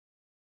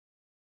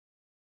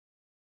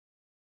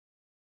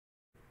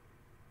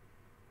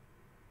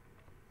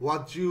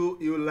What do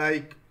you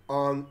like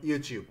on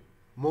YouTube?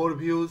 More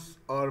views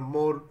or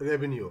more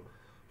revenue?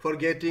 For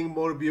getting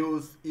more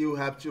views, you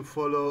have to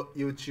follow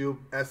YouTube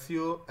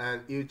SEO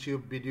and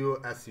YouTube video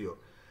SEO.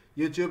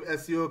 YouTube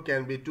SEO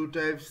can be two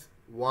types,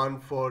 one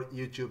for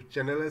YouTube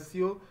channel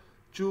SEO,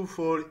 two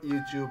for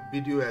YouTube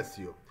video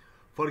SEO.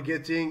 For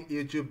getting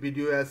YouTube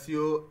video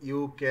SEO,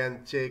 you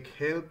can check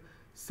help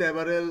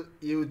several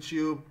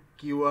YouTube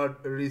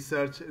keyword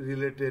research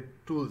related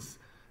tools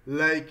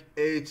like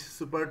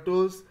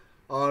h-supertools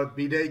or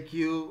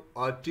vidIQ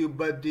or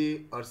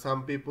TubeBuddy, or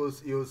some people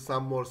use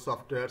some more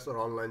softwares or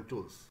online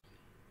tools.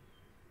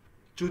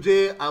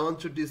 Today I want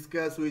to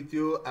discuss with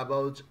you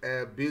about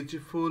a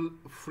beautiful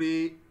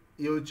free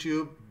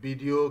YouTube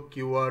video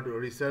keyword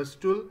research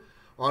tool.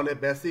 On a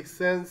basic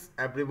sense,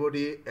 every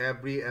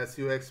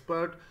SEO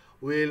expert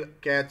will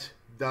catch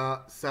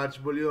the search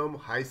volume,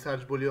 high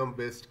search volume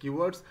based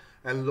keywords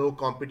and low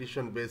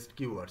competition based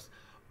keywords.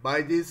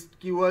 By this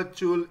keyword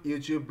tool,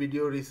 YouTube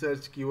video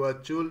research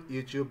keyword tool,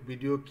 YouTube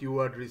video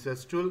keyword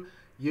research tool,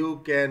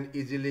 you can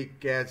easily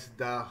catch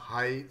the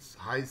high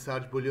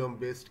search volume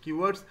based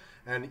keywords,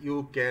 and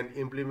you can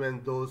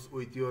implement those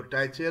with your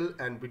title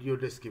and video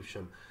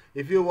description.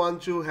 If you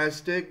want to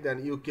hashtag,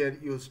 then you can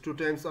use 2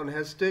 times on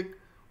hashtag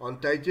on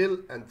title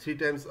and 3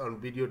 times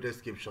on video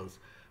descriptions.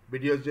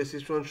 Video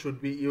description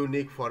should be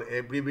unique for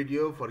every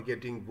video for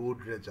getting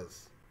good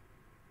results.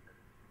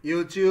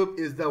 YouTube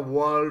is the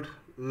world's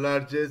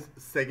largest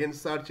second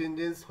search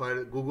engines,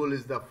 while Google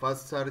is the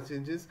first search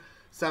engines.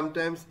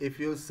 Sometimes if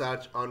you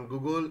search on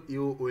Google,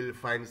 you will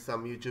find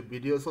some YouTube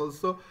videos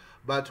also,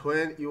 but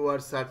when you are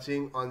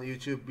searching on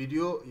YouTube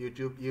video,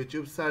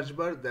 YouTube search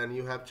bar, then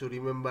you have to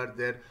remember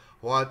that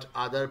what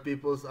other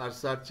people are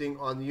searching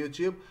on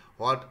YouTube,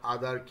 what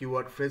other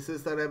keyword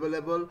phrases are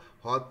available,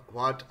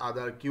 what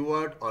other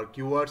keyword or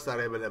keywords are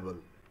available.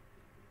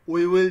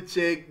 We will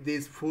check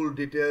these full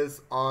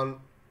details on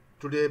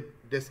today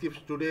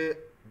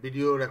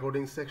video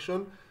recording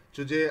section.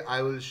 Today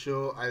I'll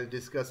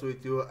discuss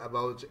with you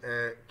about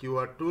a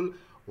keyword tool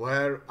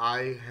where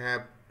I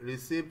have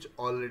received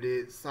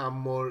already some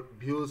more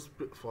views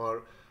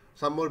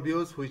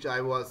which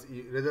I was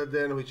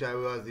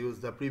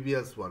used the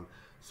previous one.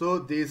 So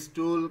this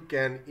tool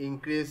can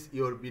increase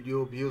your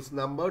video views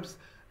numbers,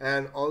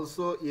 and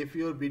also if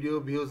your video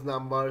views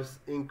numbers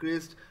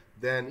increased,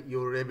 then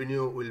your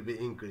revenue will be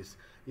increased.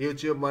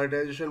 YouTube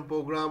monetization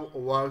program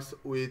works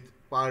with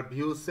per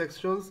view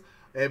sections.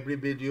 Every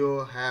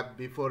video have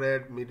before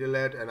ad, middle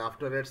ad and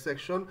after ad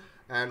section,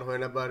 and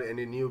whenever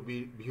any new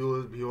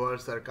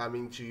viewers are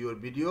coming to your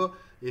video,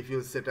 if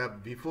you set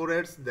up before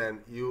ads,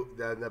 then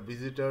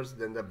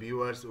the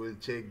viewers will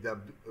check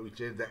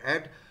the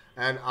ad,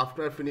 and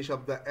after finish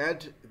of the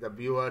ad, the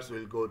viewers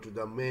will go to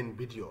the main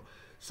video.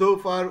 So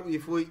far,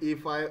 if we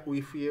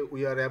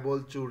are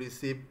able to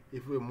receive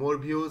more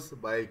views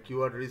by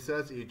keyword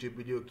research, YouTube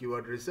video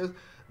keyword research,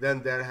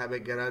 then they have a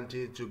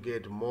guarantee to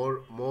get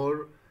more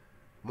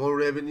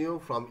revenue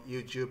from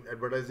YouTube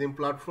advertising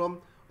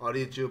platform or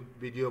YouTube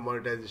video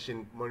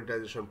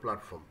monetization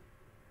platform.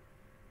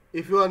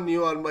 If you are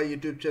new on my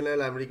YouTube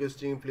channel, I'm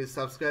requesting please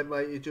subscribe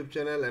my YouTube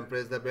channel and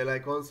press the bell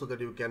icon so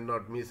that you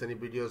cannot miss any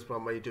videos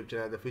from my YouTube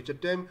channel at the future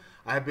time.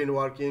 I have been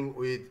working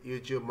with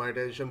YouTube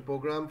monetization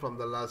program from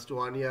the last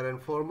 1 year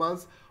and 4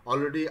 months.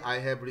 Already I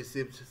have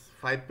received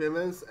 5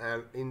 payments,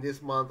 and in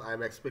this month I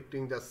am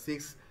expecting the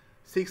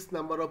sixth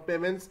number of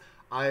payments.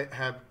 I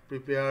have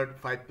prepared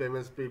 5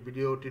 payments per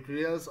video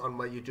tutorials on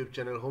my YouTube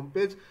channel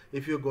homepage.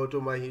 If you go to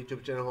my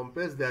YouTube channel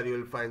homepage, there you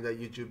will find the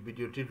YouTube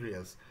video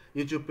tutorials,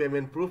 YouTube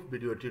payment proof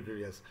video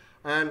tutorials,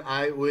 and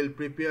I will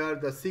prepare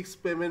the 6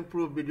 payment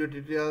proof video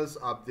tutorials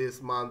of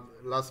this month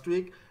last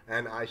week,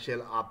 and I shall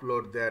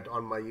upload that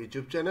on my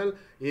YouTube channel.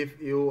 If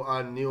you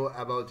are new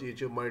about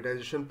YouTube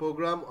monetization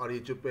program or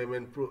YouTube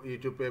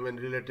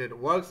payment related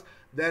works,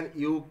 then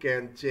you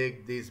can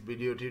check these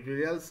video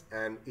tutorials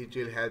and it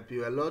will help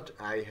you a lot.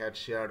 I had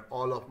shared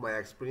all of my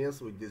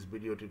experience with this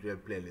video tutorial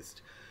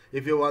playlist.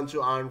 If you want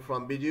to earn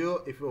from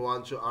video, if you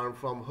want to earn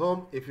from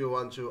home, if you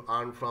want to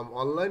earn from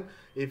online,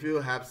 if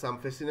you have some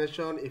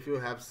fascination, if you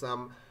have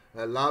some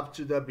love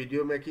to the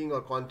video making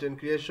or content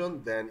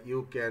creation, then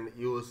you can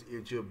use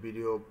YouTube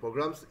video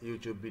programs,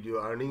 YouTube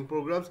video earning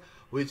programs,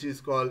 which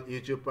is called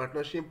YouTube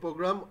partnership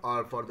program,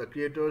 or for the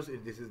creators,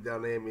 their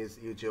name is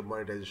YouTube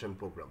monetization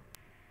program.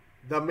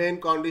 The main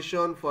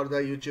condition for the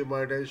YouTube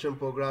monetization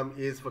program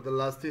is for the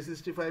last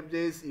 365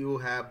 days you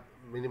have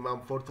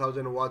minimum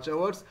 4,000 watch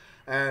hours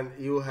and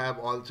you have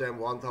all time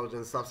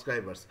 1,000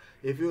 subscribers.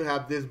 If you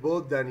have this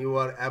both, then you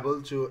are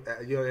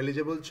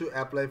eligible to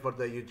apply for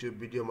the YouTube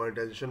video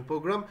monetization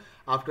program.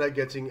 After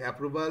getting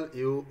approval,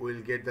 you will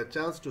get the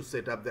chance to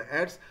set up the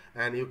ads,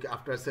 and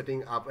after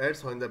setting up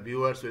ads, when the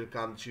viewers will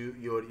come to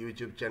your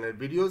YouTube channel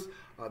videos,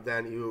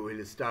 then you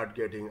will start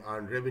getting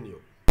earned revenue.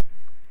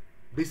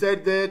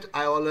 Besides that,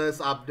 I always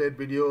upload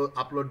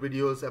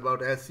videos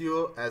about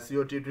SEO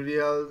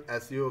tutorials,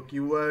 SEO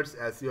keywords,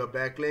 SEO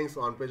backlinks,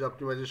 on-page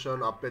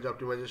optimization, off-page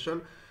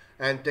optimization,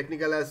 and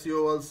technical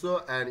SEO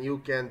also, and you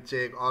can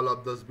check all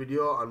of those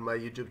video on my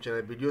YouTube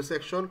channel video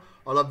section.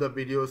 All of the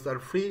videos are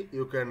free.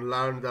 You can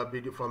learn the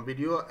video from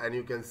video, and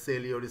you can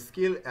sell your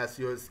skill,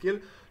 SEO skill,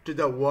 to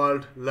the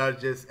world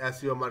largest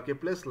SEO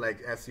marketplace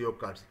like SEO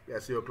Clerks.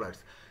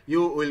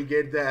 You will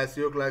get the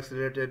SEO Clerks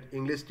related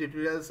English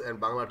tutorials and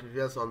Bangla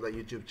tutorials on the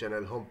YouTube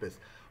channel homepage.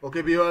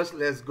 Okay viewers,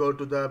 let's go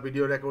to the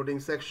video recording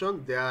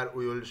section. There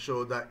we will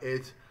show the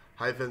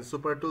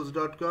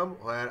h-supertools.com,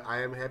 where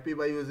I am happy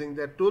by using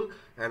that tool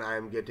and I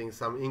am getting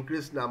some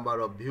increased number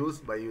of views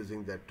by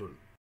using that tool.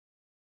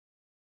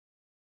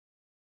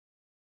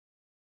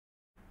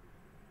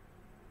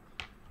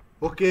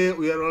 Okay,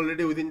 we are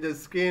already within the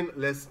screen.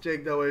 Let's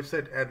check the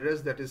website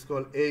address, that is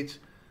called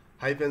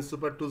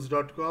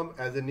h-supertools.com.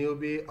 As a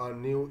newbie or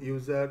new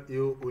user,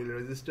 you will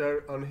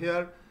register on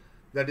here.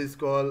 That is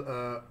called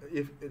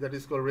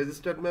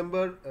registered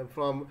member. And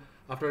from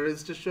after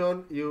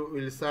registration, you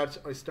will start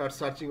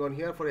searching on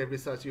here. For every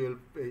search, you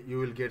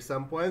will get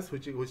some points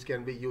which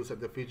can be used at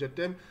the future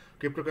time.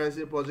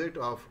 Cryptocurrency project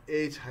of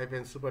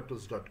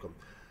h-supertools.com.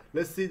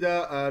 Let's see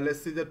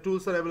the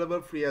tools are available.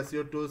 Free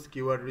SEO tools,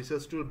 keyword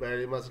research tool,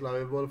 very much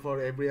lovable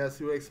for every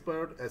SEO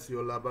expert,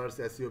 SEO lovers,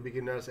 SEO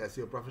beginners,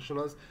 SEO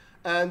professionals,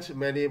 and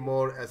many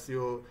more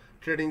SEO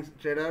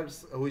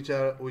traders which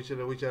are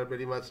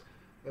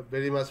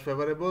very much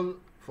favorable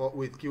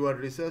with keyword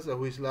research,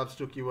 which loves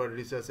to keyword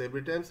research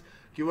every time.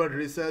 Keyword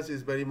research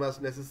is very much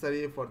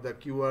necessary for the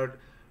keyword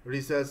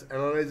research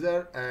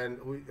analyzer, and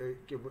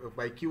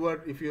by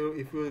keyword, if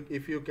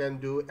you can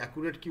do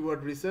accurate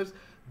keyword research,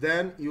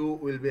 then you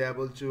will be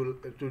able to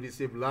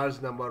receive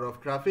large number of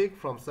traffic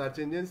from search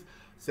engines,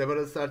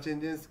 several search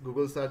engines,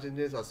 Google search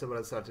engines, or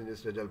several search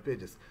engines result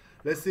pages.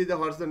 Let's see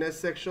what's the next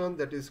section,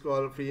 that is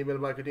called free email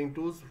marketing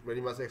tools,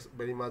 very much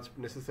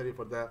necessary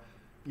for the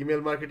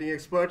email marketing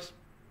experts.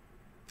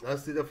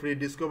 Let's see the free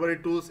discovery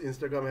tools,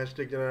 Instagram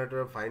hashtag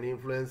generator, find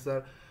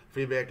influencer,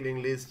 free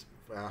backlink list,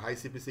 high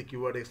CPC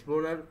keyword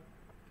explorer.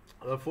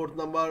 Fourth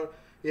number,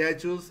 AI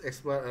tools,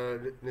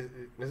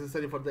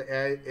 necessary for the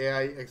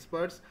AI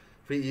experts.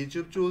 Free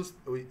YouTube tools,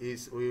 we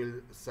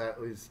will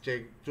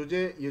check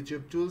today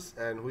YouTube tools,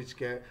 and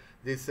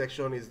this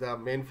section is the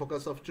main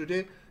focus of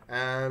today.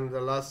 And the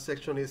last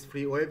section is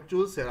free web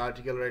tools. Your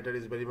article writer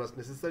is very much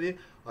necessary,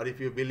 or if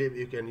you believe,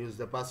 you can use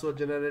the password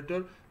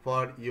generator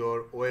for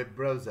your web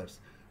browsers.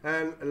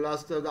 And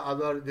last of the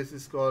other, this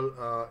is called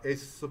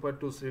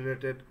h-supertools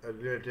related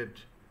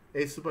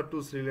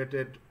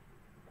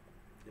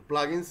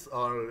plugins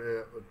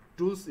or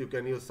tools. You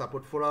can use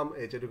support forum,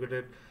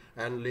 h-educated,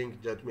 and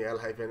link.me,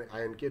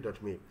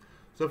 l-ink.me.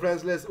 So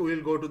friends, we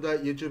will go to the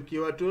YouTube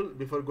keyword tool.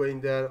 Before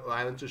going there,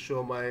 I want to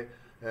show my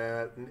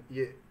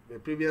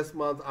previous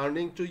month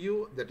earning to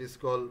you. That is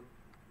called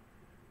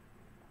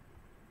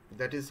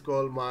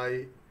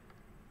my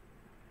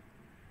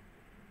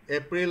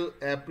April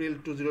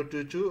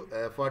 2022,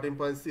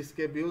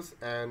 14.6k views,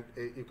 and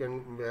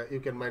you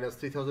can minus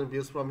 3000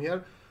 views from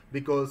here,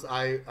 because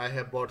I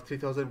have bought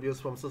 3000 views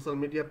from social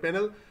media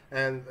panel,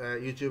 and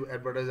YouTube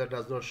advertiser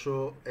does not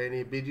show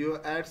any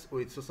video ads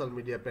with social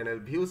media panel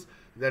views.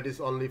 That is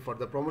only for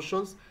the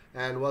promotions.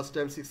 And watch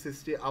time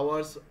 660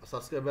 hours,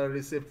 subscriber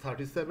received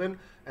 37,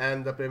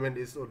 and the payment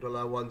is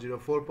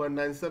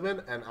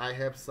 $104.97. and I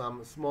have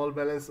some small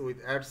balance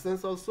with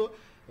AdSense also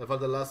for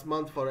the last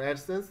month for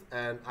AdSense.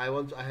 And I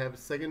have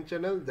second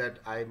channel that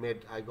I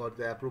got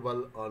the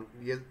approval on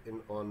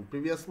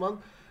previous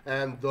month,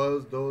 and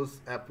those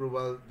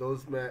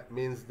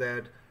means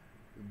that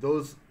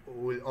those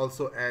will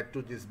also add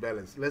to this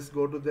balance. Let's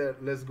go to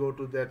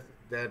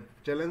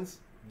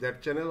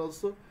that channel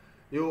also.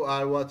 You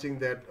are watching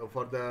that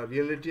for the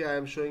reality. I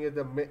am showing you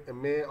the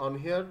May on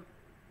here.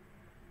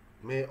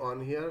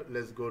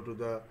 Let's go to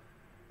the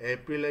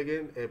April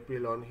again.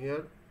 April on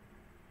here.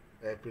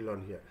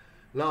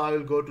 Now I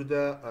will go to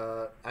the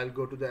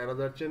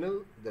another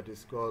channel that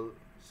is called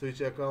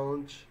switch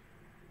account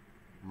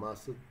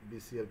Masood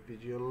BCL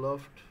Pigeon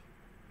Loft,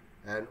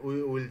 and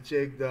we will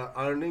check the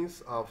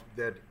earnings of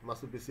that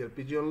Masood BCL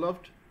Pigeon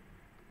Loft.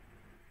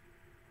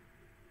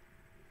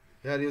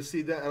 Here you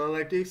see the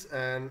analytics,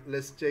 and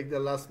let's check the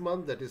last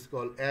month, that is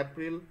called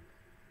April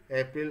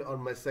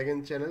on my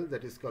second channel,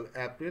 that is called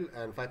April,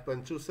 and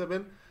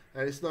 5.27,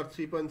 and it's not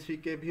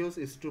 3.3k views,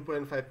 it's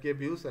 2.5k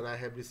views, and I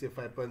have received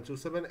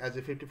 5.27 as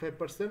a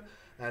 55%,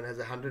 and as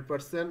a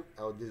 100%,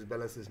 this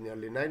balance is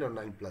nearly 9 or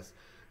 9 plus.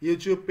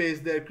 YouTube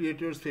pays their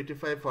creators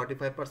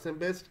 45%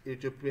 best.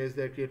 YouTube pays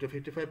their creator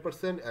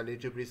 55%, and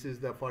YouTube receives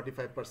the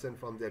 45%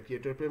 from their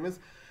creator payments.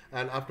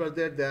 And after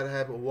that, they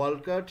have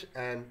wildcard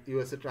and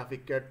USA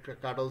traffic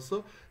cut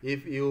also.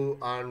 If you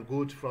earn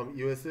good from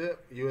USA,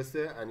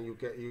 and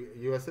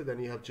USA,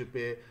 then you have to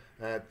pay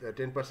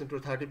 10% to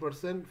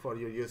 30% for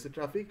your USA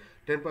traffic.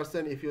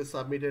 10% if you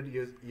submitted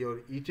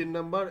your ETIN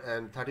number,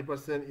 and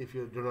 30% if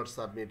you do not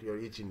submit your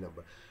ETIN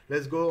number.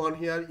 Let's go on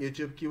here,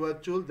 YouTube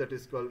keyword tool, that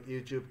is called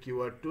YouTube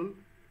keyword tool.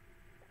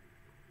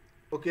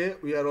 Okay,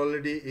 we are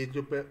already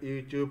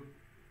YouTube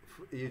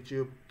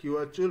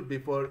keyword tool.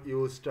 Before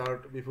you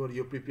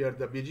prepare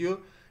the video,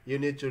 you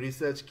need to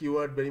research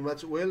keyword very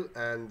much well,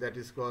 and that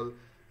is called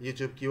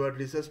YouTube keyword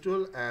research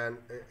tool. And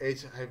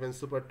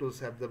h-supertools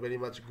have the very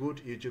much good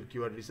YouTube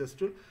keyword research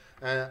tool.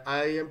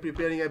 I am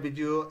preparing a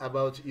video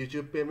about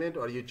YouTube payment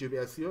or YouTube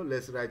SEO.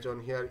 Let's write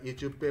on here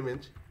YouTube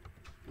payment,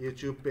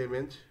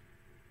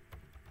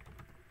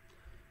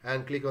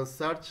 and click on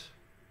search.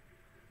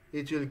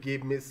 It will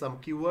give me some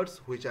keywords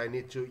which I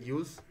need to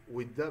use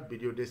with the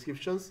video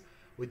descriptions,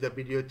 with the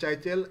video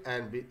title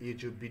and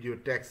YouTube video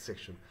text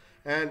section.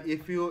 And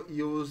if you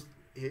use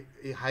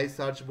a high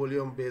search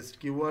volume based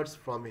keywords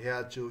from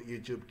here to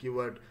YouTube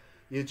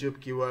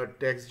keyword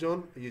text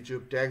zone,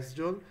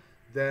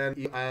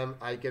 then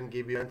I can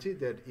give you a guarantee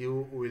that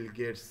you will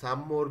get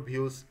some more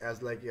views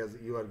as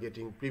you are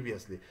getting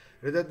previously,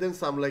 rather than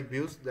some like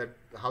views. That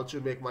how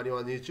to make money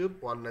on YouTube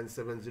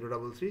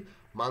 197033,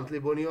 monthly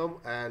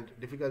volume and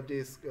difficulty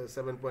is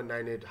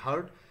 7.98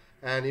 hard.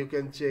 And you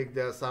can check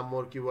there some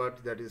more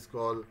keyword that is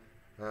called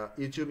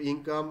YouTube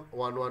income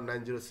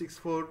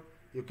 119064.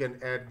 You can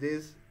add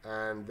this,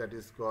 and that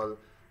is called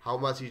how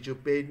much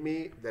YouTube paid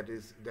me. That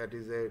is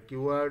a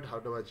keyword, how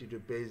much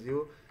YouTube pays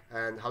you.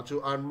 And how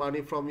to earn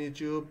money from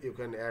YouTube, you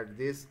can add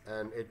this.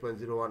 And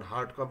 8.01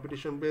 hard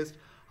competition based,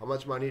 how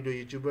much money do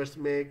YouTubers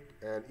make,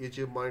 and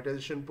YouTube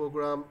monetization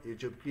program,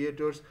 YouTube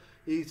creators,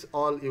 it's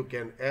all you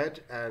can add.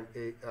 And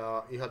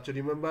you have to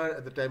remember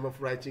at the time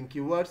of writing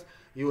keywords,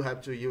 you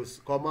have to use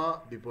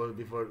comma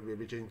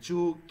between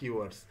two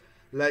keywords,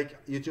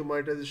 like YouTube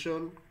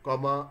monetization,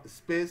 comma,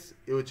 space,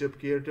 YouTube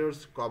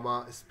creators,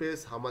 comma,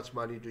 space, how much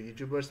money do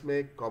YouTubers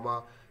make,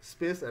 comma,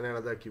 space, and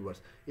another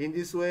keywords. In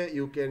this way,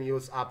 you can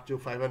use up to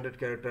 500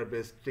 character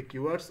based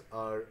keywords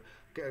or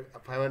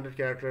 500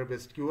 character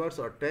based keywords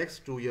or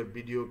text to your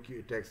video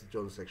text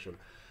zone section.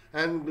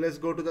 And let's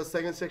go to the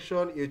second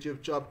section,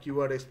 YouTube Top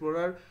Keyword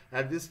Explorer.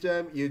 At this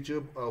time,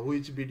 YouTube,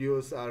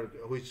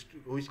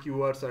 which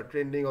keywords are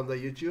trending on the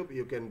YouTube,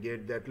 you can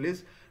get that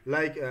list.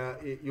 Like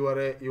you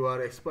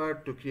are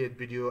expert to create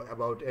video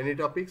about any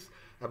topics,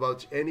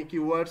 about any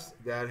keywords.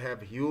 There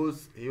have huge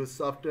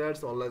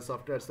softwares, online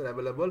softwares are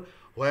available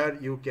where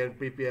you can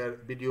prepare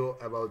video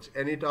about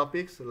any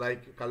topics,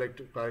 like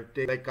collect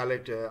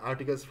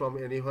articles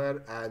from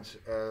anywhere and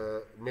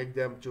make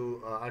them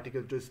to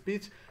article to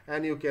speech,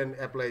 and you can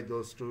apply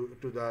those to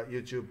the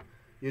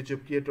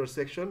YouTube creator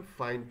section.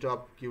 Find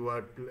top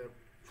keywords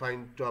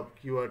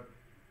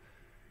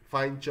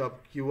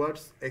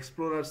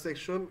explorer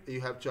section.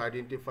 You have to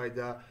identify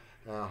the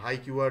high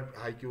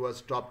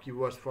keywords, top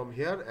keywords from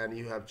here, and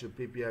you have to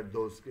prepare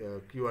those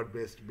keyword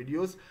based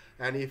videos.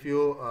 And if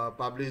you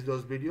publish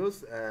those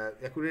videos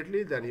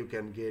accurately, then you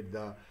can get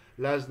the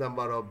large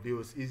number of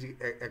views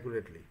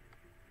accurately.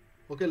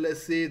 Okay,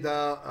 let's see.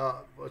 The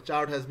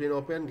chart has been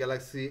opened.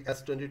 Galaxy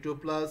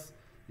S22 Plus,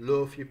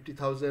 low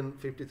 50,000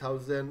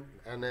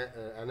 and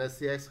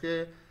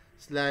NSCXK,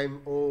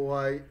 Slime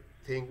OY,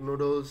 Think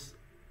Noodles,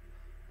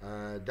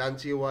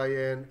 Danchi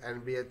YN,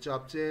 NBA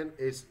Chop Chain.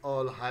 It's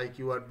all high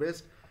keyword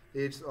based.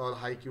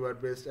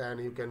 And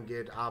you can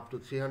get up to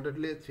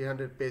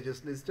 300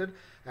 pages listed,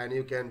 and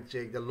you can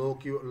check the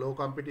low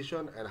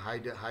competition and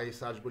high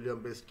search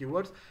volume based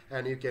keywords,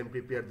 and you can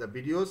prepare the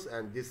videos.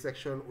 And this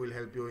section will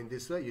help you in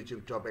this way.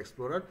 YouTube Top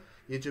Explorer,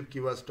 YouTube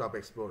Keywords Top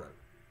Explorer.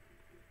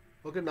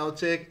 Okay, now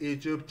check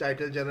YouTube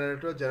title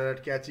generator.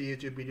 Generate catchy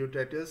YouTube video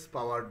titles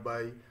powered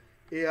by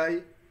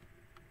AI.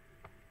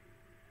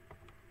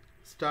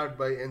 Start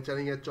by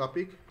entering a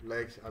topic,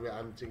 like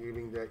I'm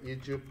giving the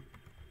YouTube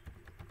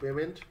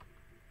payment.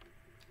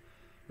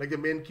 Like the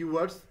main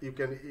keywords, you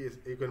can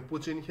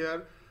put in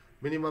here.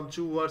 Minimum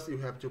 2 words you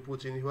have to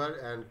put in here,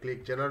 and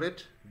click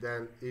generate.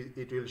 Then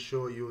it will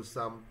show you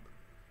some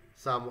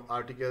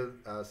article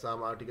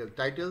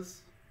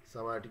titles.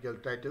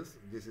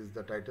 This is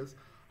the titles.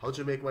 How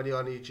to make money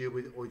on YouTube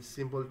with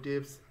simple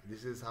tips.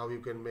 This is how you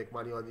can make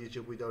money on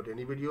YouTube without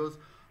any videos.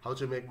 How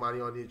to make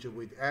money on YouTube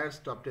with ads.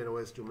 Top 10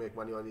 ways to make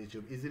money on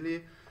YouTube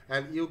easily.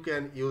 And you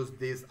can use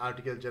this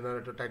article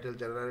generator, title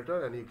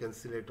generator, and you can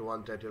select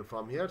one title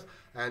from here,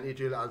 and it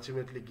will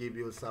ultimately give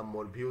you some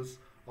more views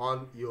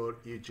on your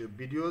YouTube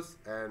videos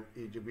and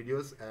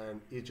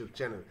YouTube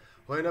channel.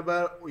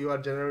 Whenever you are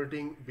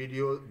generating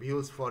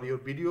views for your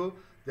video,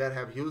 there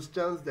have huge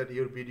chance that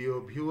your video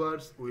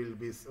viewers will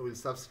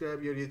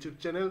subscribe your YouTube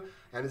channel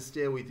and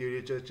stay with your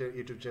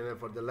YouTube channel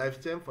for the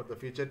lifetime, for the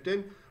future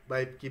time,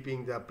 by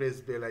keeping the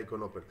press bell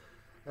icon open.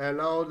 And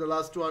now the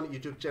last one,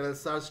 YouTube channel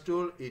search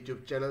tool.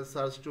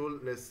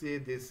 Let's see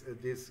this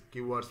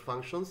keywords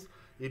functions.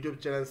 YouTube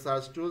channel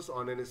search tools.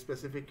 On any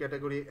specific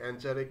category,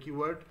 enter a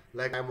keyword.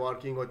 Like I'm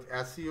working with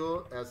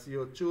SEO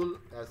tool.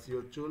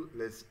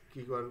 Let's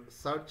click on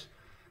search,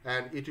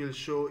 and it will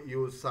show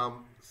you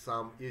some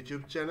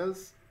YouTube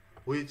channels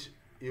which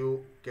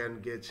you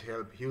can get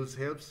huge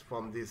helps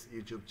from these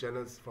YouTube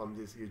channels, from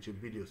these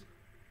YouTube videos.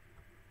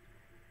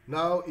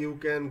 Now you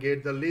can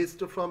get the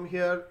list from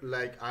here,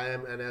 like I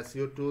am an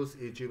SEO tools,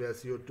 YouTube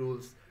SEO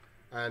tools,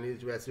 and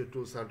YouTube SEO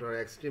tools under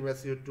extreme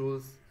SEO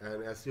tools,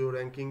 and SEO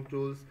ranking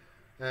tools,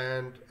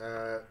 and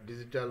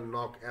digital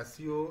knock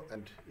SEO.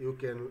 And you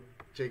can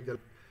check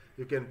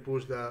you can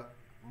push the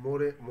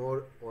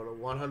more on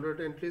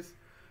 100 entries,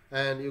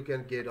 and you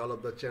can get all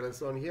of the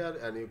channels on here,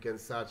 and you can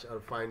search or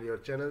find your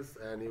channels,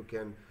 and you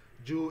can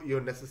do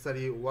your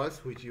necessary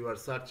works which you are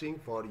searching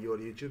for your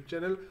YouTube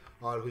channel,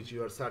 or which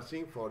you are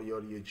searching for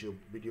your YouTube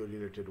video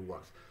related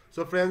works.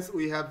 So friends,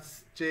 we have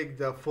checked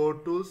the 4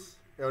 tools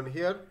on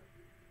here.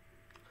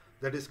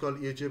 That is called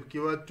YouTube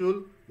keyword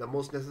tool, the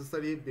most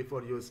necessary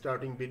before you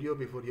starting video,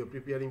 before you're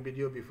preparing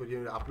video, before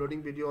you're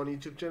uploading video on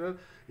YouTube channel.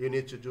 You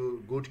need to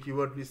do good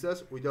keyword research.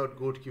 Without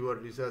good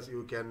keyword research,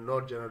 you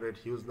cannot generate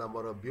huge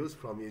number of views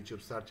from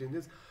YouTube search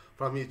engines,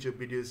 from YouTube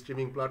video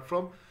streaming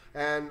platform.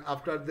 And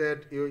after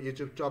that, your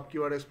YouTube top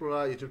keyword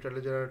explorer, YouTube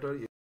title generator.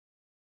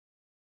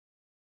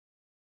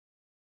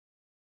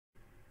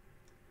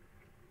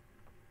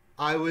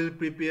 I will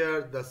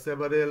prepare the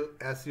several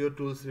SEO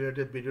tools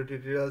related video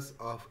tutorials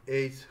of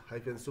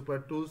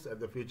h-supertools at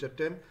the future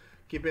time.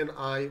 Keep an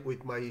eye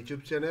with my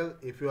YouTube channel.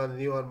 If you are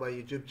new on my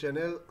YouTube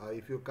channel,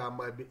 if you come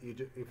my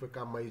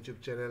YouTube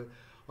channel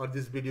or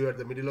this video at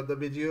the middle of the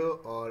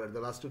video or at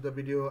the last of the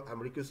video, I'm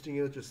requesting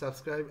you to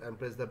subscribe and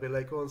press the bell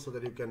icon so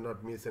that you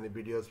cannot miss any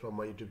videos from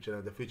my YouTube channel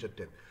at the future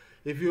time.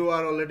 If you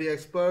are already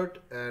expert,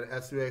 and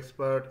SEO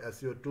expert,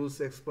 SEO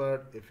tools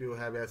expert, if you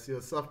have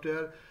SEO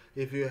software,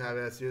 if you have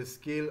SEO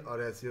skill or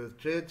SEO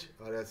trade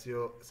or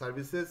SEO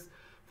services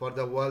for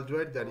the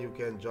worldwide, then you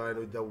can join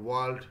with the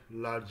world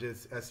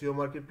largest SEO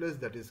marketplace,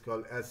 that is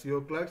called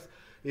SEO Clerks.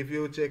 If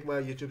you check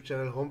my YouTube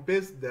channel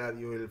homepage, there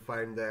you will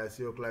find the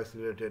SEO Clerks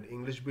related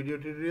English video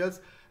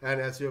tutorials and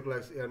SEO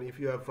Clerks. And if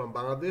you are from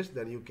Bangladesh,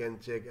 then you can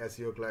check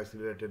SEO Clerks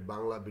related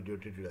Bangla video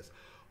tutorials.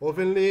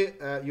 Openly,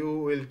 you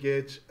will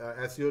get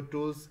SEO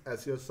tools,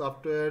 SEO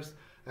softwares,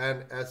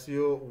 and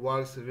SEO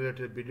works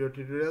related video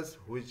tutorials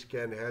which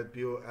can help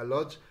you a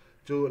lot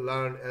to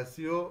learn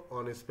SEO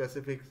on a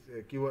specific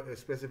keyword,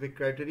 specific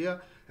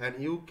criteria,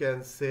 and you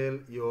can sell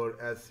your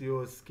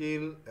SEO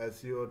skill,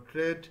 SEO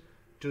trade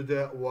to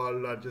the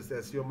world largest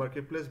SEO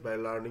marketplace by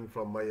learning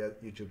from my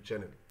YouTube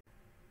channel.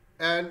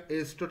 And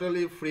it's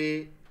totally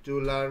free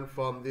to learn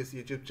from this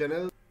YouTube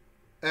channel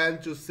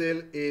and to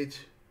sell it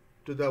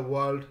to the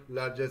world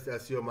largest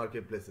SEO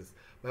marketplaces.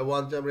 By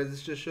one-time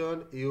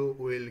registration, you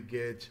will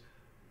get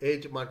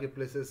 8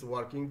 marketplaces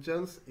working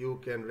chance. You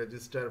can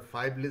register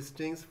 5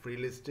 listings, free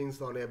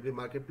listings on every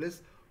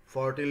marketplace,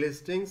 40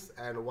 listings,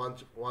 and $1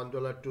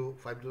 to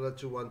 $5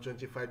 to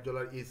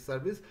 $125 each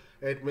service.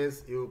 It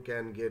means you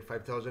can get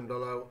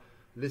 $5,000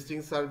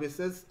 listing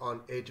services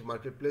on 8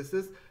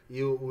 marketplaces.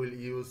 You will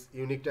use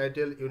unique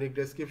title, unique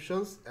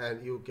descriptions,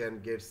 and you can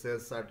get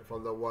sales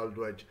from the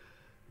worldwide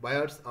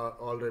buyers,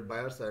 already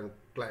buyers and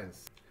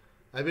clients.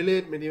 I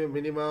believe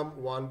minimum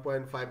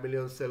 1.5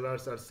 million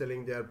sellers are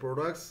selling their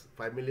products,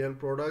 5 million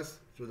products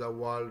to the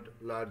world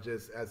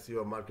largest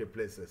SEO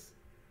marketplaces.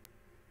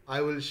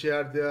 I will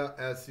share the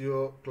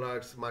SEO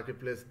Clerks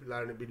marketplace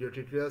learning video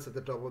tutorials at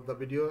the top of the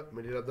video,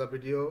 middle of the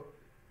video,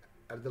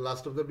 at the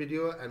last of the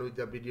video, and with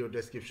the video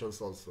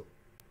descriptions also.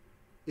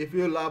 If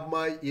you love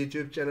my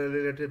YouTube channel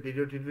related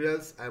video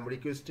tutorials, I am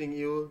requesting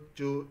you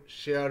to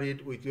share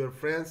it with your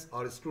friends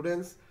or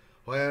students,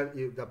 where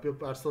the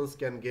persons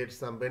can get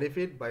some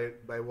benefit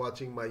by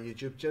watching my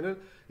YouTube channel.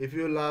 If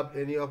you love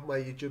any of my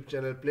YouTube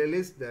channel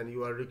playlists, then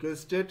you are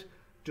requested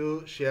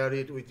to share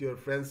it with your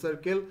friend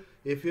circle.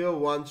 If you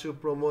want to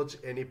promote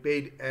any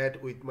paid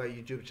ad with my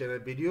YouTube channel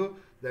video,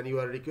 then you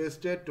are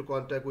requested to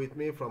contact with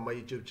me from my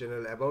YouTube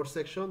channel about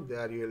section.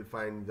 There you will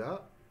find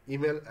the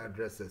email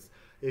addresses.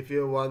 If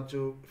you want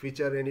to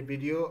feature any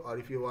video, or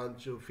if you want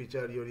to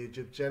feature your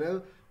YouTube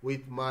channel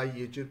with my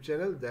YouTube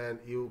channel, then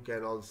you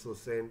can also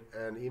send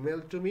an email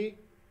to me.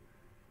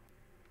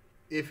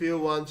 If you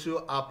want to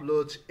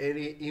upload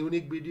any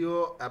unique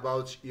video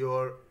about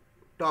your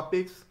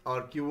topics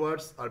or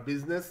keywords or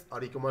business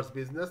or e-commerce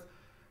business,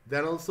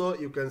 then also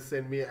you can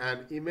send me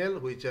an email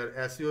which are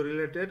SEO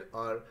related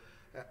or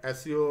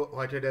SEO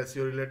whitehead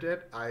SEO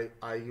related. I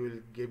will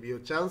give you a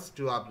chance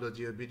to upload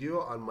your video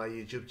on my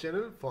YouTube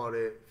channel for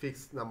a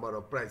fixed number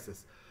of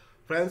prices.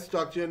 Friends,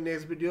 talk to you in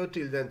next video.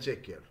 Till then,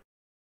 take care.